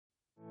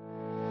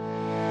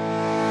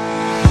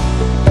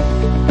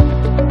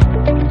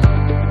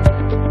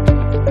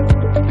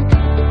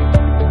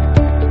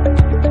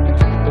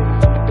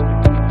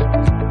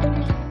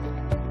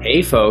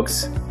Hey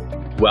folks,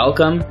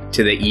 welcome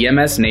to the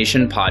EMS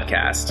Nation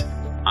podcast.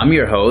 I'm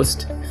your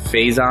host,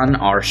 Faizan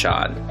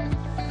Arshad.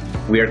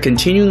 We are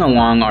continuing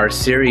along our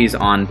series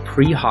on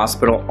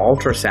pre-hospital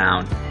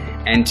ultrasound,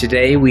 and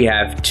today we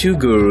have two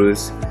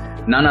gurus,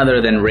 none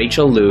other than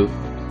Rachel Liu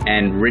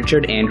and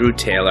Richard Andrew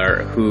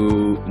Taylor,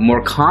 who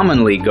more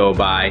commonly go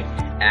by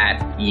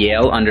at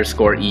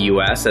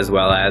Yale_EUS as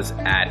well as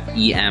at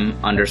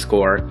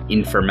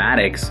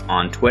EM_informatics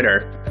on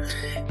Twitter,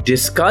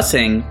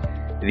 discussing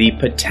the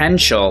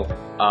potential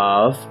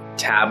of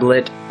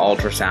tablet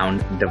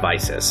ultrasound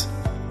devices.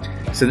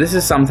 So this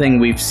is something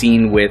we've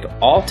seen with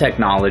all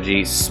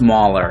technology: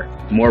 smaller,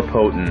 more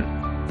potent,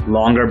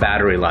 longer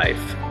battery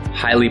life,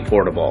 highly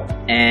portable.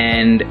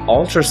 And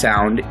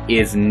ultrasound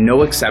is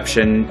no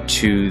exception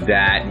to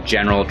that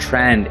general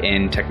trend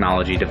in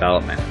technology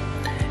development.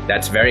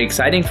 That's very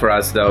exciting for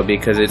us, though,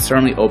 because it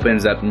certainly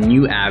opens up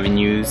new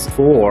avenues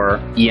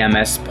for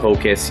EMS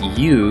POCUS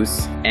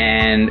use,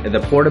 and the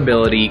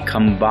portability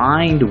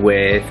combined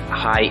with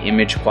high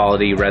image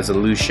quality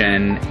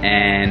resolution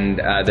and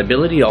the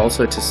ability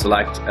also to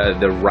select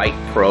the right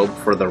probe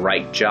for the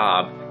right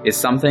job is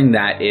something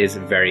that is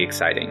very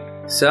exciting.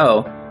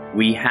 So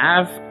we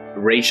have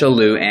Rachel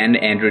Liu and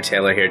Andrew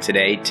Taylor here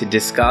today to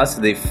discuss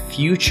the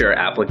future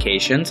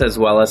applications as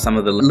well as some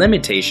of the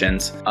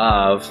limitations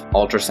of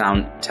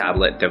ultrasound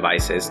tablet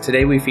devices.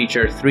 Today we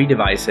feature 3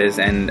 devices,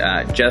 and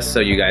just so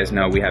you guys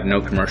know, we have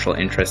no commercial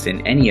interest in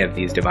any of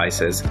these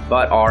devices,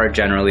 but are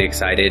generally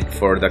excited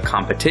for the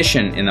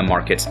competition in the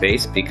market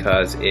space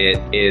because it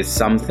is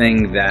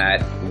something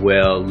that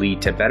will lead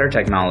to better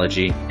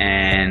technology,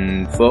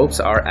 and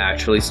folks are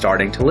actually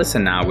starting to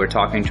listen now. We're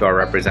talking to our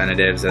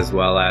representatives as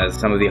well as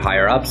some of the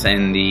higher ups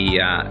in the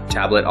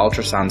tablet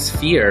ultrasound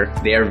sphere.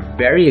 They are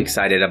very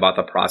excited about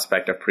the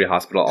prospect of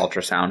pre-hospital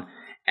ultrasound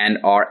and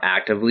are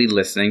actively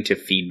listening to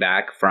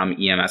feedback from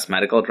EMS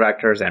medical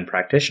directors and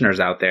practitioners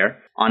out there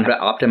on how to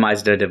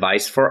optimize the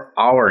device for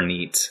our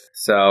needs.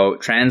 So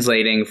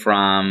translating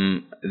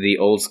from the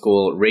old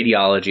school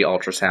radiology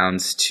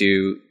ultrasounds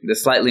to the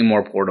slightly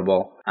more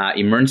portable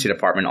emergency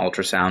department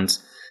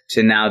ultrasounds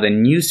to now the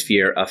new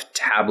sphere of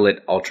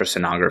tablet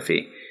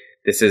ultrasonography.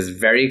 This is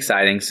very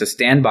exciting, so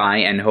stand by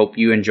and hope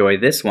you enjoy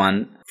this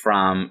one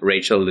from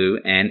Rachel Liu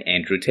and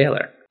Andrew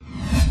Taylor.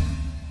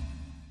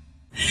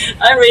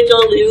 I'm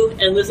Rachel Liu,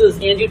 and this is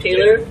Andrew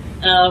Taylor.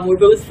 We're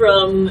both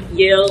from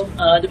Yale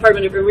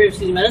Department of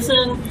Emergency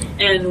Medicine,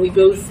 and we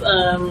both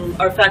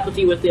are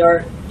faculty with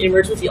our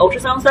emergency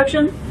ultrasound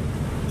section.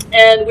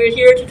 And we're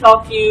here to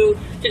talk to you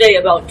today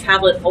about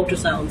tablet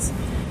ultrasounds.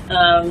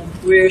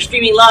 We're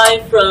streaming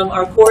live from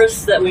our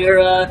course that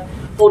we're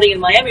holding in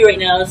Miami right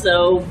now,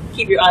 so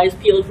keep your eyes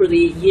peeled for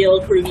the Yale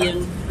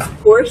Caribbean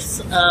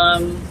course,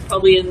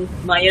 probably in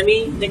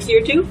Miami next year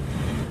too.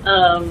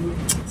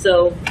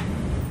 So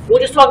we'll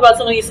just talk about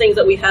some of these things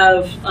that we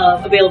have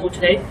available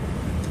today.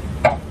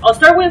 I'll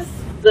start with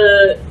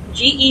the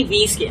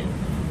GEV scan.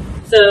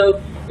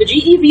 So the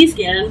GEV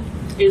scan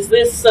is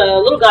this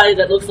little guy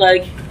that looks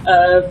like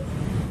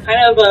kind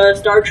of a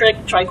Star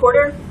Trek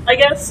tricorder, I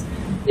guess,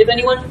 if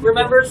anyone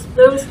remembers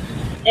those.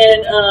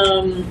 And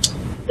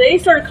they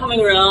started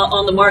coming around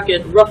on the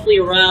market roughly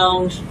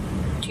around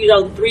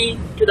 2003,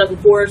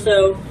 2004 or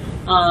so,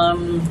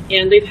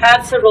 and they've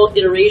had several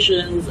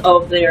iterations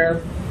of their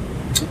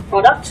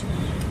product,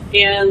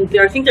 and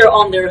I think they're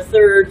on their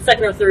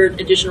second or third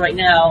edition right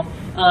now.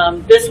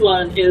 This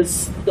one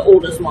is the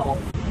oldest model.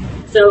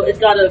 So it's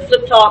got a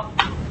flip-top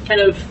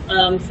kind of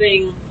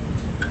thing.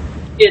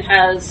 It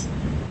has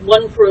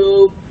one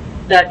probe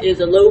that is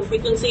a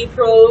low-frequency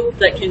probe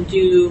that can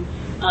do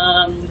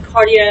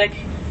cardiac,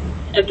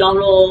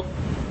 abdominal,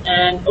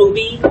 and OB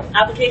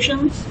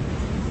applications,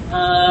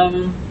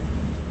 and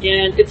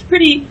it's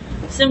pretty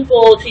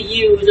simple to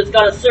use. It's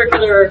got a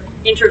circular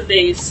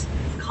interface,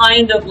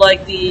 kind of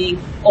like the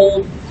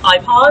old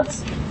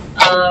iPods,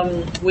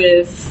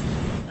 with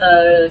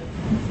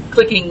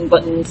clicking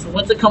buttons.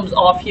 Once it comes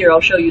off here,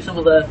 I'll show you some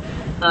of the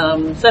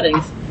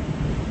settings.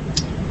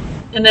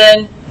 And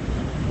then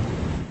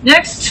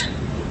next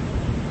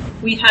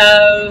we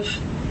have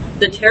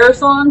the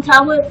Terason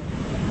tablet.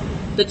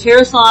 The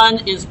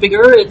Terason is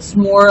bigger. It's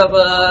more of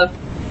a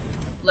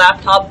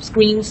laptop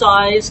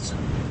screen-sized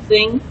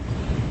thing,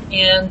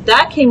 and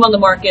that came on the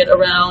market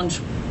around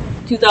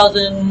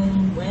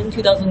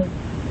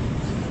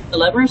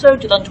 2011 or so,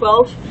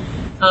 2012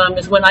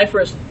 is when I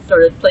first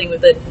started playing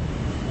with it.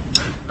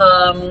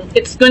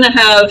 It's going to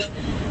have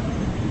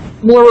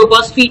more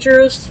robust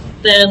features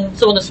than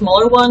some of the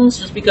smaller ones,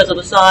 just because of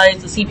the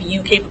size, the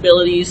CPU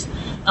capabilities,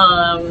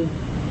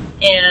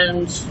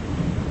 and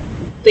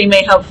they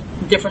may have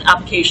different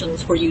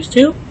applications for use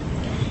too.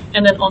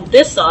 And then on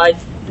this side,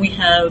 we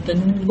have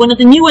one of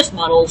the newest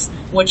models,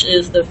 which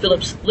is the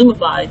Philips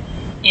Lumify,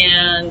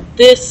 and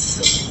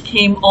this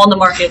came on the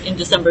market in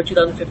December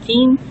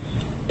 2015.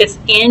 It's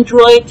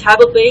Android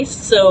tablet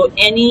based, so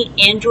any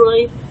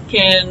Android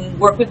can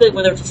work with it,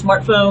 whether it's a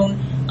smartphone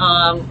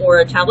or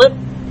a tablet.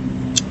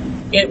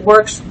 It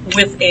works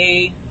with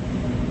a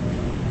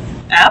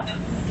app.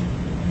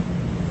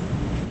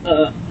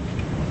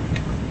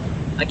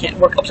 I can't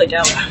work upside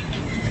down.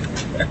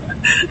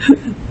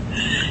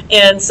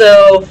 And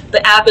so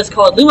the app is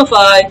called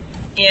Lumify,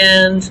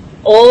 and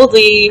all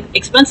the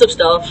expensive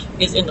stuff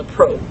is in the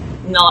Pro,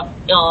 not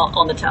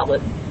on the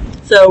tablet.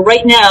 So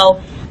right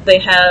now they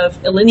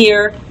have a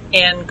linear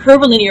and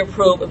curvilinear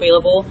probe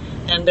available,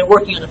 and they're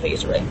working on a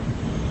phased array.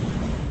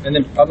 And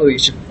then probably we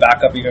should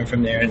back up even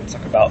from there and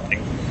talk about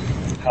like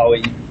how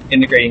we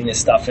integrating this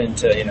stuff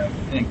into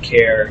in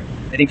care.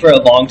 I think for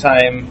a long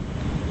time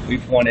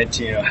we've wanted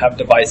to have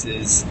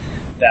devices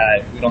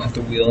that we don't have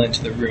to wheel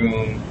into the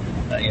room.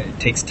 It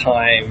takes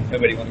time.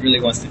 Nobody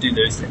really wants to do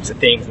those types of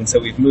things, and so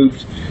we've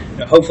moved.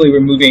 Hopefully, we're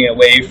moving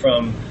away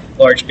from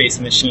large base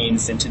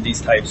machines into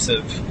these types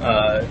of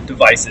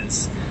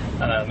devices.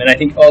 And I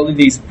think all of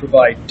these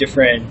provide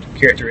different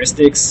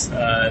characteristics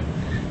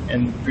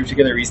and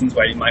particular reasons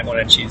why you might want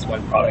to choose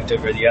one product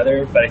over the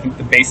other. But I think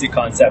the basic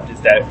concept is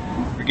that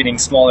we're getting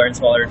smaller and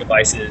smaller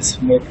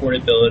devices, more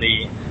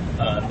portability,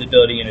 the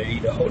ability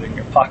to hold it in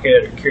your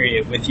pocket or carry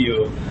it with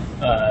you.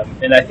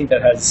 And I think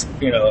that has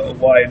a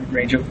wide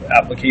range of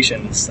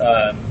applications.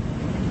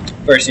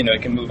 First,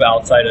 it can move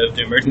outside of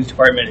the emergency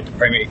department into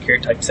primary care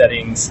type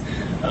settings,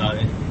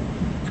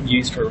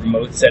 used for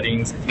remote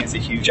settings. I think it's a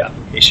huge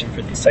application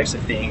for these types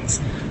of things.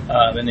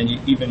 And then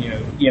even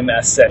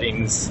EMS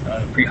settings,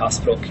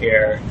 pre-hospital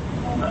care,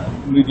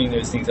 moving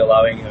those things,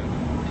 allowing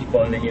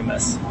people in the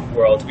EMS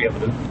world to be able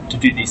to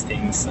do these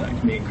things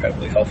can be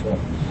incredibly helpful.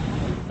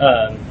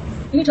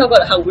 We can talk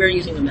about how we're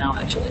using them now,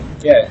 actually.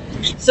 Yeah.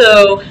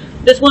 So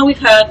this one we've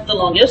had the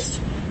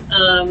longest,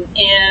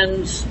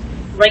 and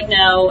right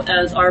now,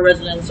 as our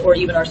residents or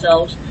even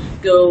ourselves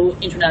go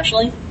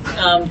internationally,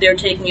 they're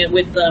taking it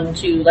with them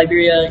to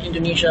Liberia,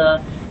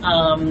 Indonesia,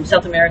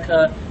 South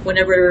America,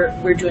 whenever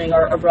we're doing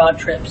our abroad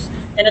trips.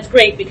 And it's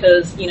great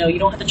because you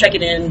don't have to check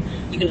it in.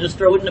 You can just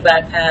throw it in a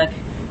backpack.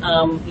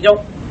 You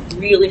don't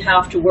really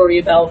have to worry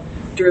about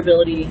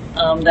durability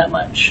that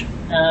much.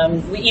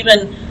 We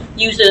even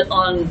use it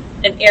on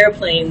an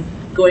airplane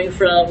going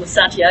from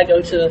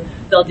Santiago to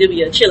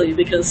Valdivia, Chile,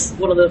 because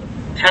one of the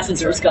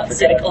passengers got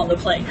sick on the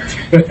plane.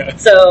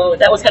 So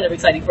that was kind of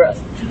exciting for us.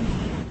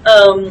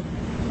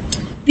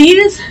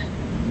 These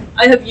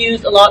I have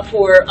used a lot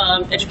for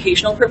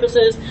educational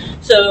purposes.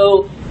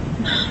 So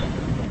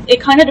it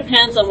kind of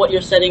depends on what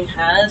your setting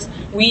has.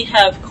 We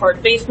have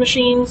cart-based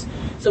machines,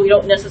 so we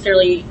don't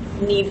necessarily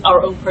need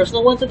our own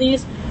personal ones of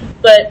these.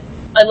 But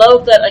I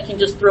love that I can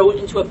just throw it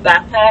into a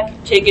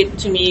backpack, take it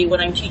to me when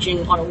I'm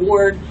teaching on a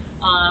ward,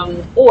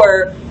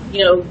 or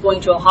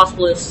going to a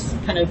hospice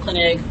kind of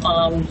clinic,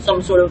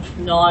 some sort of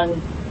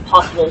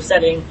non-hospital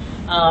setting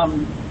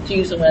to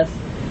use them with.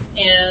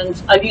 And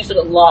I've used it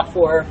a lot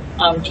for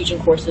teaching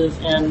courses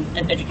and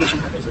education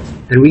purposes.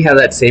 And we have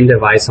that same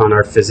device on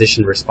our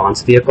physician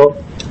response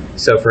vehicle.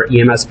 So for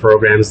EMS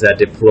programs that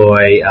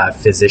deploy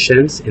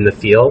physicians in the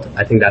field,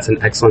 I think that's an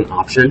excellent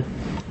option.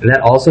 And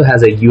that also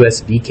has a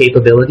USB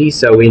capability,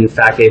 so we're in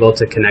fact able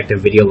to connect a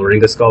video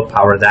laryngoscope,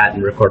 power that,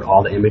 and record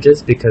all the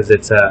images because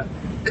it's a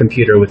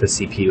computer with a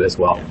CPU as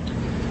well.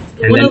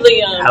 And then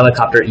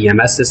helicopter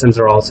EMS systems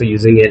are also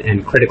using it,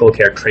 and critical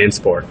care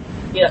transport.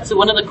 Yeah, so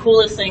one of the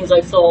coolest things I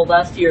saw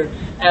last year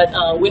at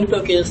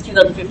WindFocus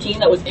 2015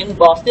 that was in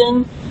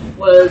Boston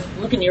was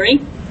Luca Neri,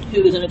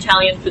 who is an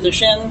Italian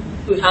physician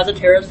who has a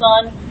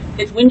Terrason.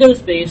 It's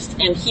Windows-based,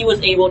 and he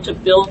was able to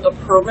build a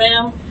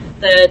program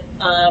that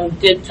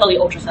did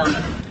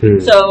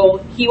tele-ultrasound. So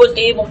he was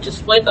able to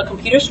split a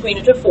computer screen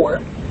into 4,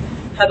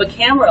 have a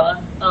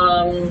camera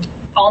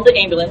on the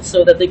ambulance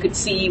so that they could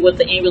see what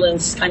the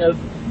ambulance kind of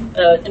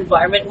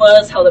environment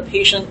was, how the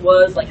patient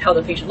was, like how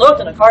the patient looked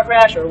in a car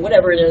crash or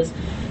whatever it is.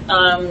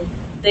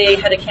 They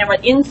had a camera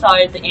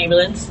inside the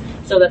ambulance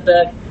so that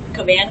the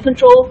command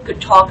control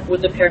could talk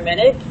with the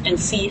paramedic and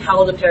see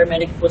how the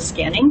paramedic was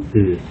scanning.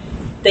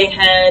 They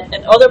had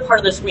another part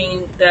of the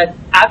screen that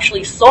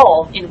actually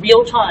saw in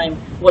real time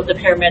what the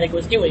paramedic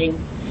was doing.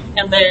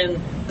 And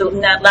then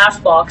that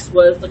last box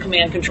was the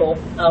command control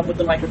with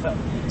the microphone.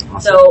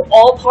 Awesome. So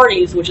all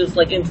parties, which is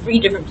like in 3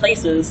 different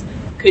places,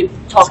 could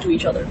talk to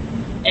each other.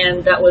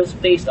 And that was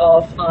based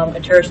off a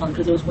Terrason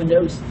because it was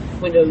Windows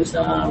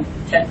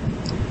 10.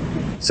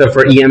 So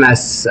for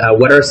EMS,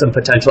 what are some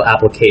potential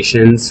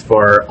applications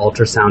for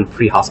ultrasound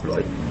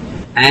pre-hospitally?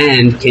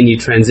 And can you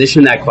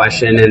transition that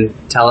question and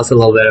tell us a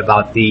little bit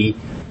about the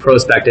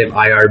prospective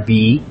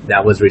IRB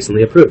that was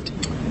recently approved?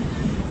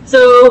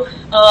 So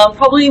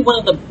probably one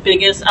of the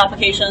biggest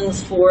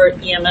applications for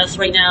EMS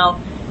right now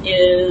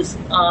is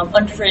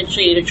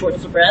undifferentiated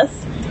shortness of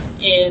breath,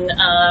 in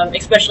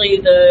especially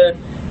the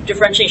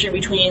differentiation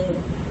between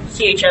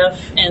CHF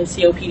and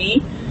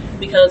COPD,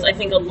 because I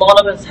think a lot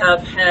of us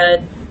have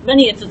had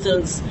many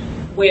instances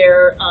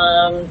where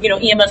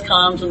EMS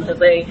comes and says,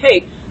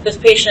 hey, this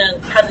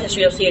patient has a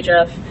history of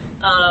CHF,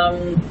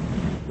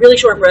 really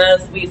short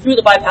breath, we threw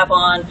the BiPAP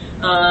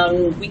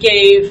on, we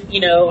gave,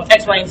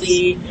 X, Y, and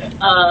Z,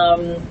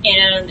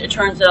 and it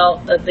turns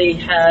out that they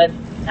had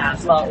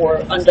asthma or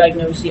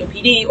undiagnosed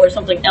COPD or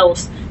something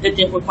else that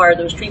didn't require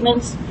those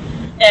treatments.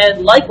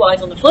 And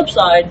likewise, on the flip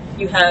side,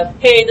 you have,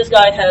 hey, this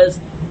guy has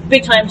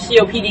big time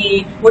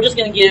COPD, we're just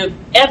going to give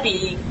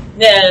epi,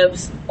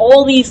 nebs,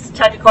 all these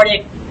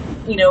tachycardic,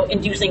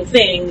 inducing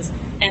things,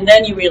 and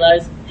then you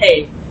realize,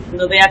 hey,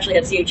 they actually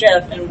had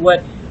CHF, and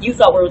what you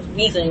thought was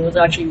wheezing was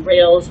actually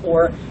Rales,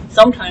 or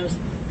sometimes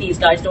these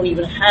guys don't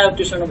even have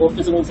discernible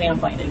physical exam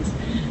findings.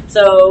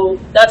 So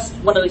that's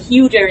one of the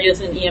huge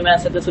areas in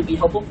EMS that this would be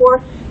helpful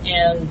for,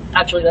 and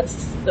actually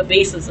that's the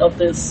basis of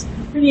this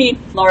pretty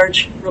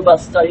large,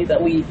 robust study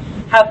that we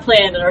have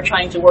planned and are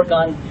trying to work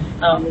on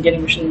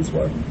getting machines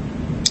for.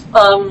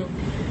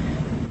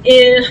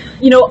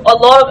 A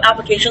lot of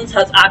applications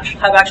have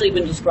actually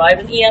been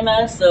described in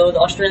EMS. So the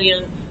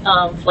Australian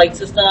flight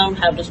system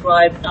have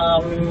described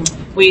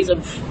ways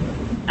of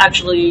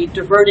actually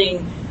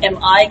diverting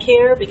MI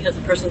care because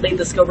the person, they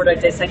discovered a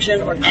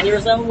dissection or an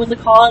aneurysm was the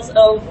cause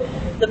of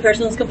the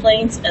person's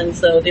complaints, and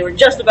so they were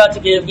just about to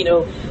give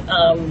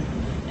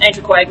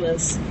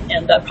anticoagulants,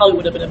 and that probably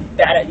would have been a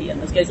bad idea in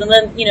this case. And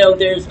then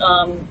there's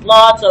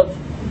lots of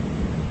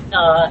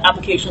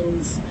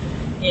applications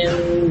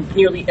in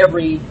nearly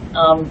every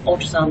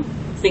ultrasound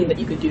thing that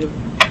you could do.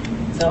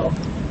 So,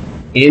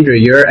 Andrew,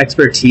 your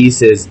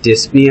expertise is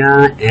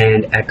dyspnea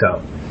and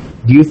echo.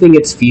 Do you think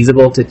it's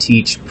feasible to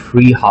teach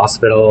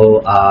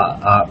pre-hospital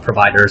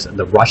providers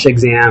the rush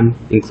exam,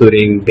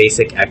 including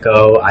basic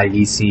echo,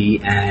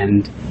 IVC,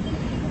 and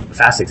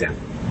fast exam?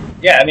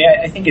 Yeah,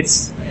 I think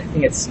it's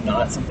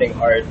not something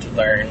hard to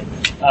learn.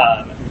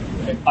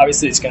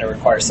 Obviously, it's going to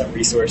require some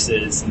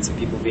resources and some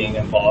people being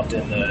involved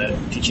in the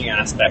teaching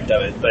aspect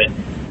of it. But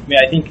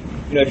I think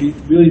if you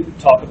really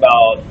talk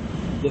about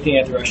looking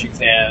at the rush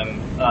exam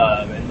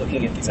and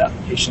looking at these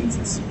applications,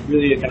 it's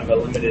really a kind of a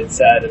limited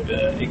set of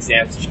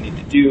exams that you need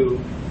to do.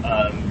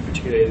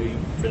 Particularly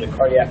for the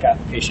cardiac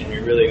application,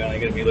 you're really only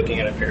going to be looking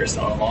at a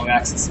parasternal long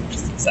axis, which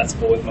is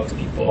accessible with most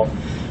people.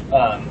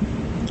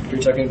 If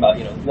you're talking about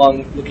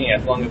looking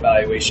at lung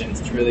evaluations,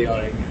 it's really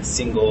only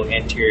single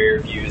anterior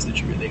views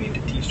that you really need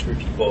to teach for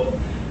people.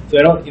 So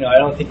I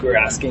don't think we're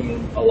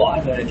asking a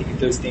lot, and I think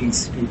those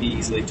things can be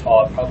easily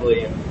taught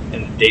probably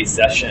in a day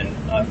session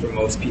for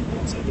most people.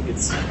 So I think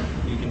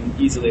you can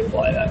easily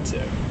apply that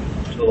to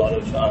a lot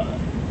of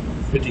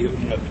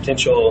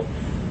potential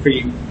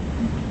pre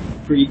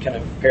kind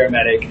of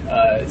paramedic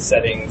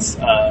settings,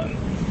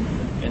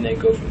 and then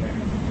go from there.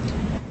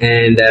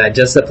 And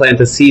just to plant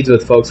the seeds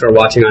with folks who are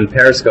watching on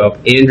Periscope,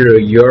 Andrew,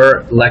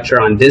 your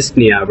lecture on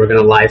dyspnea, we're going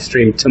to live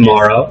stream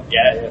tomorrow.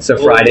 Yeah. So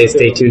Friday,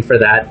 stay tuned for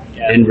that.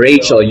 Yeah, and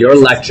Rachel, your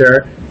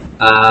lecture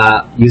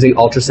using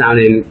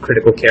ultrasound in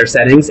critical care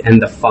settings and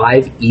the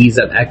 5 E's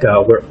of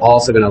echo, we're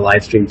also going to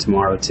live stream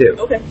tomorrow too.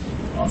 Okay.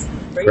 Awesome.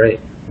 Great.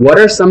 What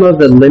are some of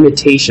the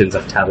limitations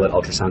of tablet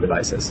ultrasound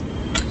devices?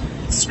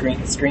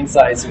 Screen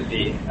size would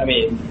be,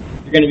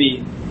 you're going to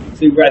be,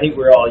 I think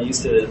we're all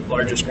used to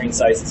larger screen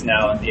sizes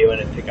now and be able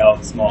to pick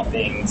out small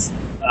things.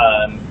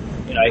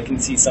 I can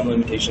see some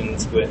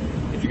limitations with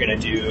if you're going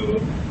to do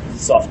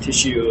soft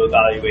tissue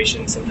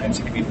evaluation. Sometimes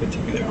it can be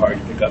particularly hard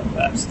to pick up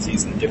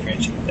abscesses and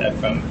differentiate that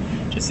from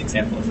just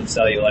examples of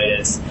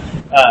cellulitis.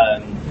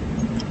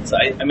 So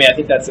I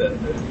think that's a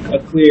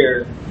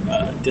clear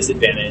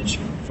disadvantage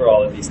for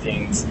all of these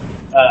things.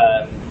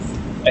 I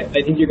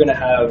think you're going to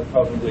have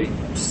probably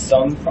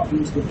some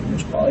problems with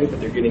image quality, but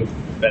they're getting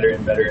better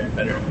and better and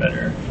better and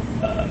better.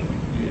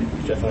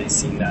 You've definitely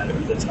seen that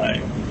over the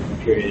time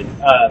period.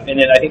 And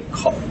then I think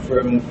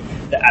from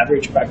the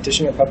average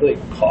practitioner, probably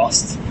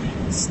cost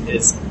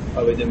is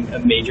probably a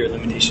major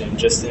limitation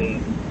just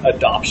in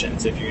adoption.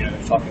 So if you're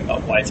talking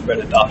about widespread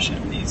adoption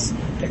of these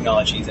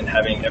technologies and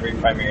having every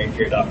primary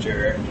care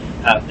doctor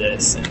have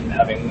this and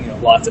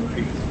having lots of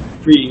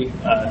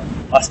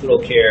pre-hospital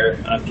care,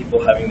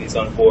 people having these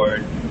on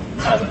board,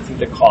 I think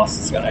the cost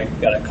is got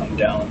to come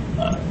down.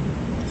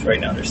 Because right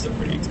now they're still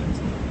pretty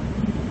expensive.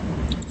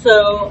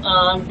 So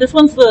this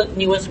one's the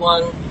newest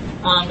one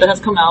that has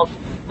come out.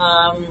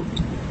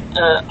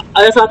 I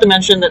also have to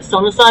mention that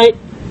Sonosite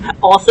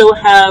also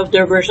have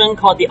their version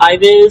called the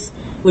iVis,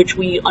 which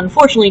we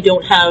unfortunately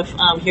don't have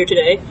here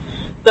today.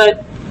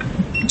 But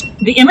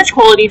the image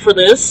quality for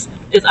this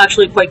is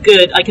actually quite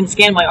good. I can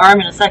scan my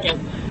arm in a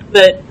second,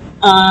 but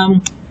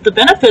the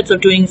benefits of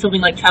doing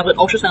something like tablet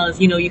ultrasound is,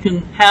 you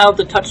can have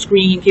the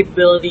touchscreen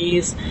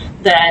capabilities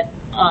that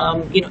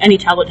any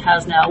tablet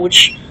has now,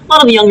 which a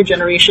lot of the younger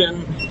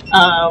generation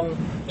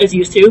is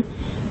used to.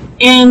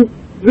 And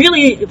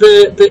really,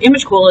 the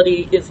image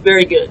quality is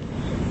very good.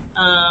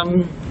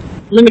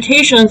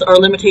 Limitations are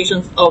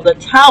limitations of the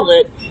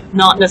tablet,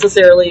 not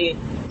necessarily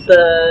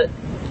the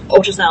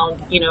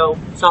ultrasound,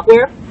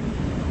 software.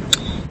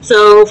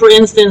 So, for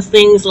instance,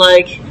 things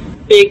like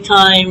big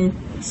time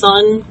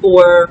sun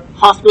or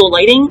hospital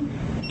lighting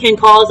can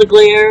cause a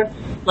glare,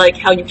 like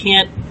how you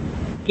can't,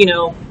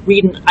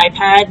 read an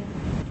iPad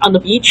on the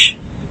beach.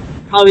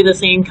 Probably the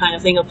same kind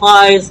of thing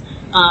applies,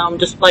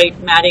 despite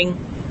matting,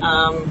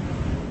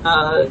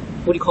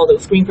 what do you call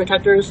those, screen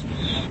protectors.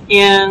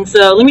 And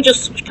so let me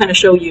just kind of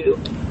show you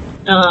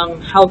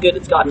how good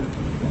it's gotten.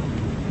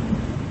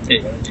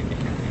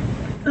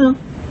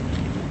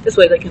 This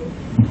way they can,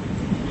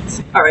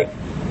 all right.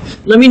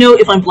 let me know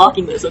if I'm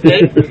blocking this,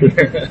 okay?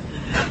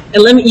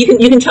 And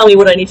you can tell me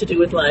what I need to do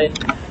with my,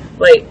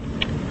 like,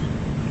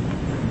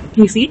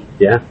 can you see?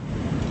 Yeah.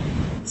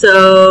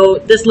 So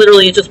this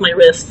literally is just my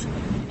wrist,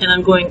 and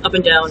I'm going up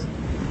and down.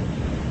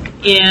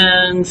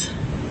 And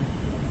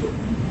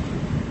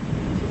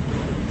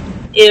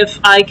if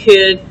I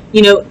could,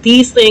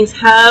 these things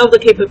have the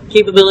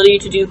capability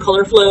to do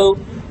color flow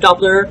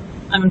Doppler.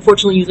 I'm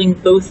unfortunately using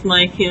both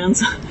my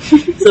hands,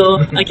 so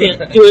I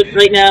can't do it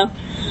right now.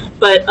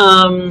 But,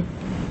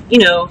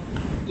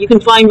 you can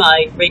find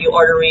my radial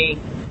artery.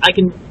 I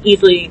can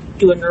easily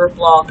do a nerve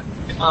block.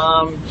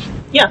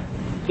 Yeah,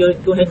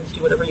 go ahead and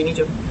do whatever you need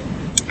to,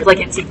 because I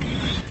can't see.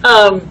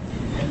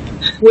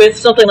 With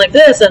something like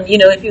this, and,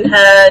 if you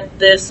had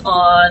this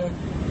on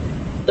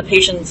the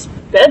patient's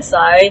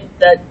bedside,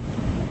 that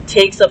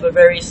takes up a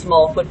very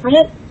small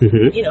footprint,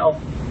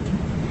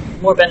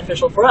 more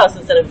beneficial for us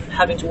instead of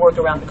having to work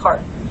around the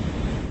cart.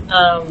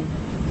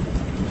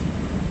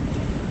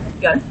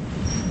 Got it?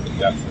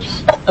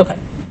 Okay.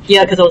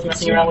 Yeah, because I was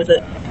messing around with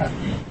it.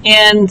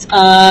 And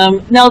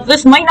now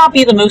this might not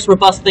be the most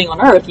robust thing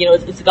on earth.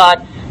 It's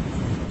got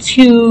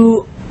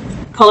 2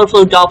 color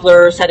flow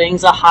Doppler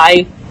settings, a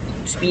high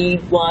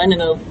speed one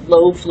and a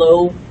low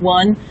flow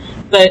one.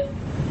 But,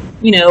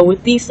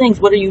 with these things,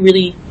 what are you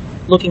really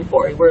looking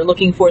for? We're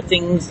looking for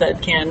things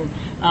that can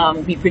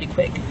be pretty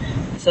quick.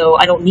 So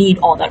I don't need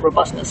all that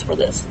robustness for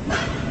this.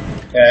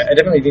 I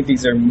definitely think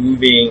these are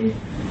moving.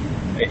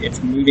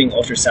 It's moving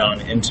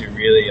ultrasound into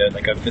really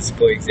a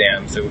physical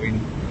exam. So we,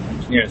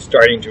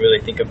 starting to really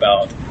think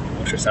about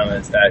ultrasound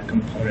as that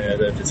component of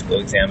the physical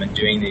exam and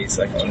doing these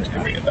on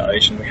every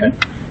evaluation we had.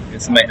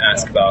 Some might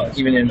ask about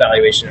even an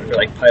evaluation for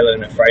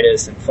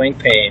pyelonephritis and flank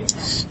pain.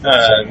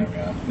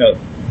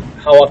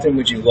 How often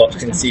would you look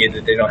and see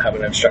that they don't have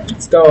an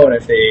obstructed stone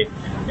if they,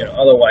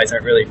 otherwise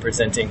aren't really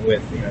presenting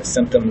with,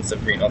 symptoms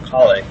of renal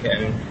colic?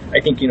 And I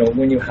think,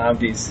 when you have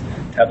these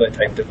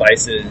tablet-type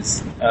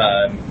devices,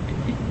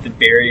 the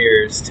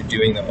barriers to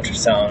doing the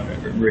ultrasound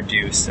are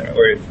reduced,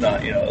 or if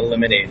not,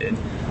 eliminated.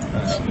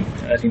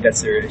 And I think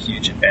that's a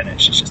huge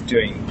advantage. It's just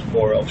doing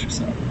more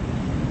ultrasound.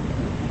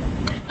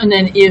 And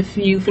then if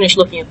you finish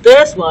looking at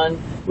this one,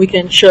 we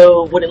can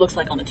show what it looks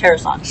like on the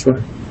Terrason.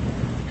 Sure.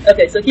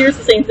 Okay, so here's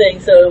the same thing.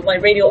 So my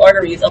radial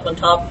artery is up on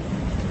top.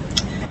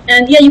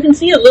 And yeah, you can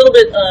see a little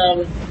bit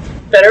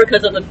better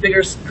because of the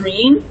bigger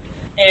screen.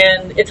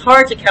 And it's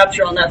hard to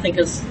capture on that thing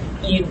because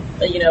you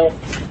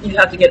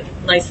have to get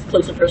nice,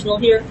 close and personal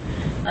here.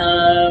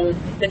 The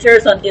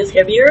Terrason is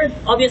heavier,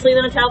 obviously,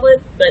 than a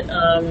tablet. But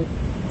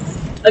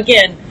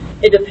again,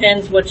 it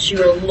depends what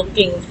you're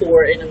looking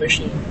for in a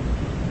machine.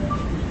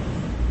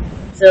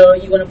 So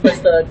you want to push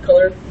the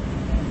color?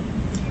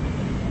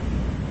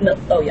 No.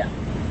 Oh, yeah.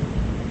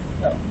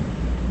 Oh,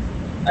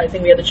 I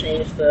think we have to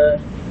change the,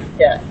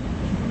 yeah.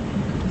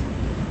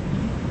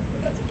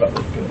 That's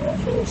probably good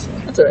awful. So.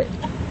 That's all right.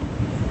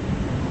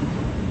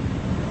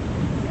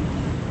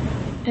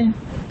 Yeah.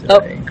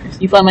 Oh,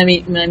 you found my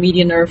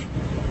median nerve.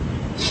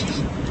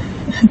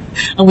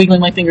 I'm wiggling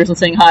my fingers and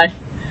saying hi.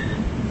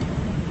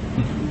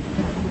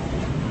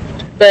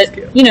 But,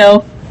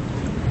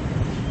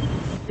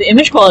 the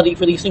image quality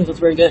for these things is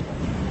very good.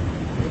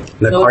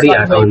 The So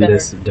cardiac on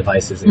this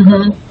device is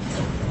incredible.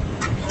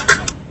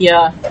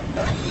 Yeah.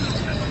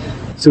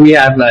 So we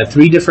have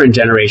 3 different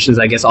generations.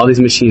 I guess all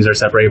these machines are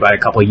separated by a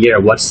couple of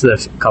years. What's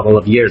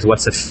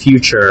the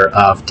future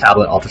of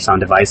tablet ultrasound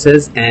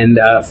devices? And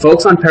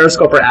folks on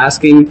Periscope are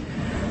asking,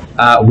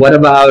 what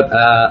about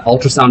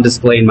ultrasound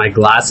display in my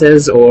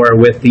glasses or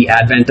with the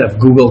advent of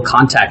Google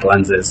contact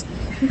lenses?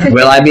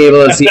 Will I be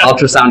able to see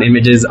ultrasound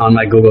images on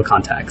my Google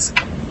contacts?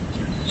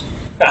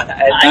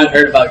 I've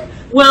heard about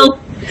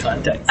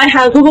contacts. I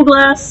have Google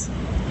Glass.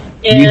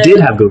 And You did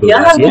have Google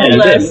Glass. I have Google you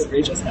Glass. did.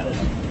 We just had it.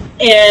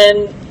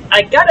 And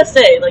I gotta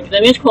say, the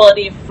image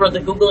quality for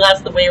the Google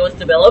Glass, the way it was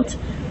developed,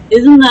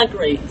 isn't that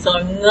great. So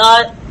I'm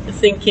not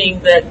thinking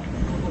that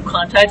Google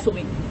Contacts will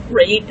be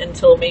great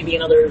until maybe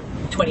another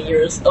 20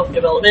 years of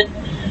development.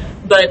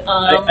 But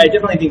I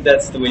definitely think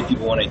that's the way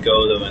people want to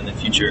go, though, in the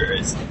future,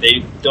 is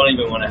they don't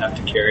even want to have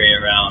to carry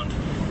around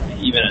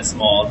even a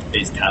small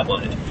base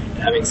tablet.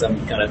 Having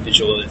some kind of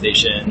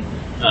visualization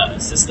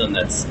system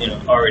that's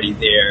already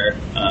there,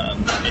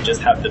 and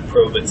just have the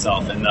probe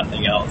itself and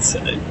nothing else,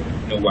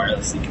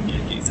 wirelessly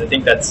communicates. I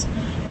think that's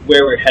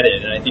where we're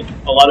headed, and I think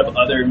a lot of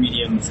other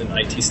mediums and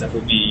IT stuff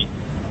will be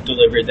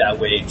delivered that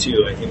way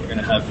too. I think we're going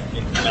to have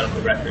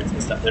medical records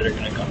and stuff that are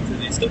going to come through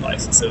these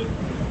devices. So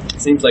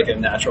it seems like a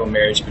natural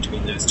marriage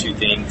between those two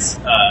things.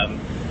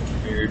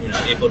 You're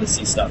able to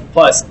see stuff.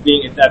 Plus,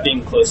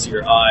 being close to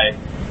your eye,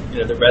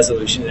 the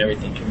resolution and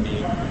everything can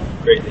be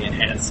greatly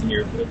enhanced, and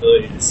your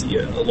ability to see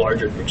a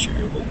larger picture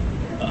will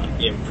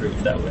be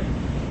improved that way.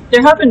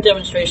 there have been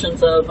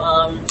demonstrations of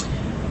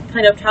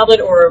kind of tablet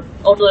or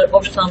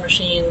ultrasound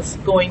machines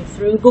going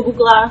through Google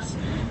Glass,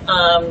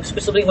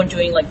 specifically when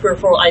doing like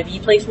peripheral IV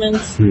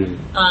placements.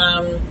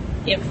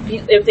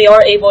 If they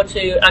are able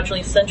to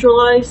actually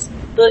centralize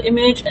the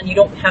image and you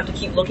don't have to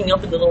keep looking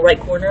up in the little right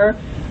corner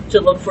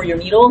to look for your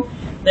needle,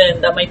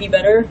 then that might be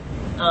better.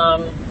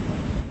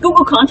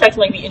 Google Contacts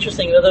might be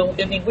interesting, although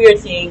it'd be weird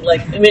seeing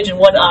like image in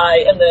one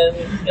eye and then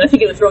I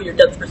think it would throw your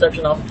depth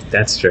perception off.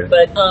 That's true.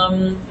 But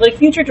like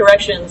future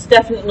directions,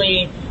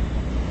 definitely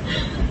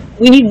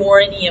we need more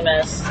in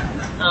EMS.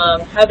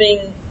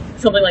 Having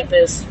something like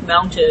this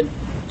mounted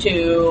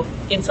to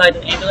inside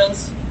an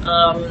ambulance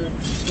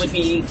would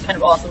be kind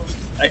of awesome.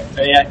 I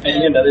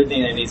think another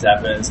thing that needs to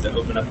happen is to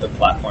open up the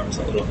platforms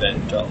a little bit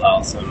to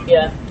allow some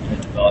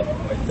development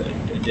with the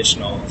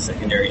additional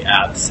secondary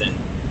apps, and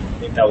I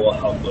think that will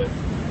help with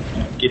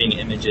getting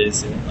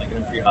images in, like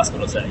in a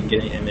pre-hospital setting,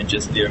 getting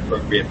images to the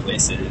appropriate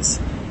places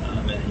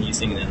and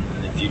using them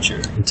in the future.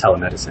 In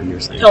telemedicine, you're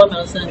saying?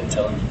 Telemedicine.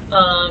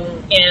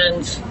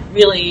 And and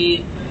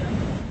really,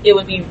 it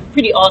would be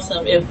pretty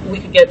awesome if we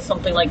could get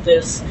something like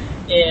this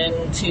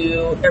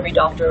into every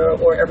doctor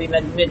or every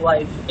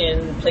midwife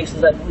in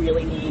places that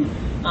really need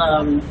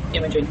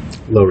imaging.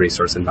 Low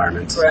resource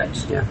environments.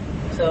 Correct. Yeah.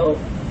 So,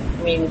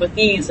 I mean, with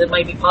these, it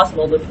might be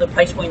possible. The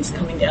price point's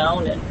coming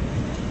down, and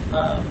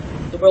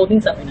the world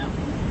needs that right now.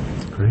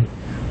 Great.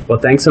 Well,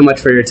 thanks so much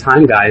for your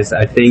time, guys.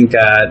 I think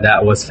that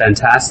was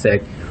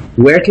fantastic.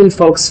 Where can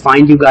folks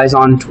find you guys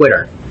on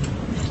Twitter?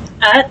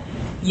 At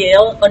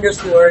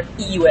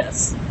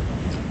Yale_EUS.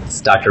 It's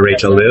Dr.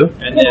 Rachel Liu.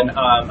 And then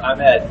I'm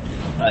at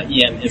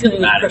EM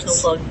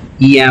Informatics.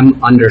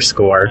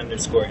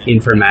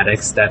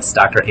 EM_Informatics. That's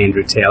Dr.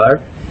 Andrew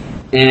Taylor.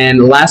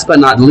 And last but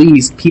not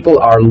least, people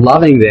are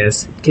loving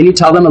this. Can you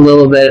tell them a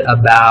little bit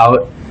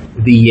about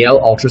the Yale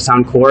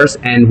ultrasound course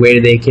and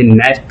where they can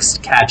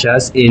next catch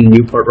us in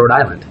Newport, Rhode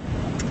Island?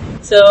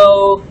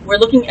 So we're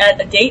looking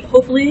at a date,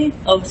 hopefully,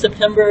 of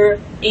September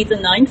 8th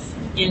and 9th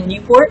in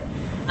Newport.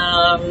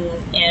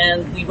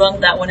 And we run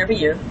that one every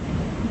year.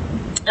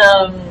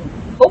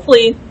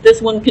 Hopefully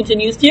this one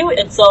continues to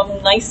in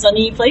some nice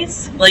sunny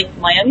place like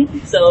Miami.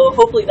 So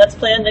hopefully that's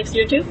planned next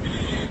year too.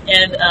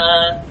 And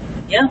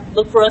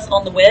look for us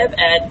on the web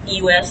at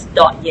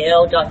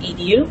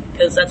eus.yale.edu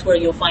because that's where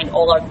you'll find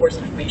all our course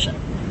information.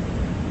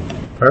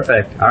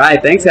 Perfect. All right.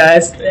 Thanks,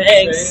 guys.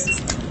 Thanks.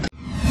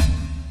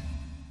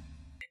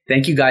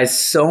 Thank you guys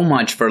so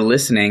much for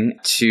listening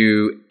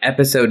to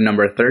episode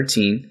number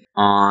 13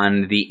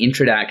 on the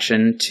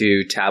introduction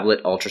to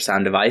tablet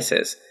ultrasound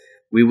devices.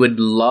 We would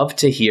love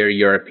to hear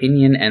your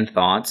opinion and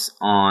thoughts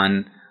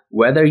on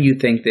whether you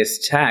think this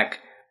tech,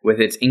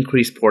 with its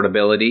increased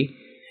portability,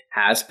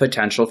 has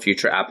potential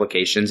future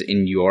applications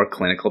in your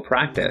clinical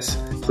practice.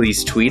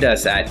 Please tweet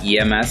us at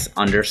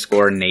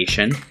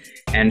EMS_nation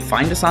and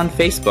find us on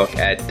Facebook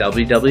at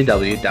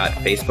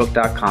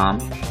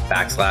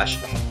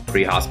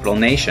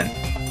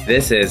www.facebook.com/prehospitalnation.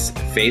 This is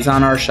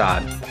Faizan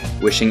Arshad,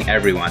 wishing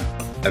everyone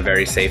a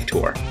very safe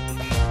tour.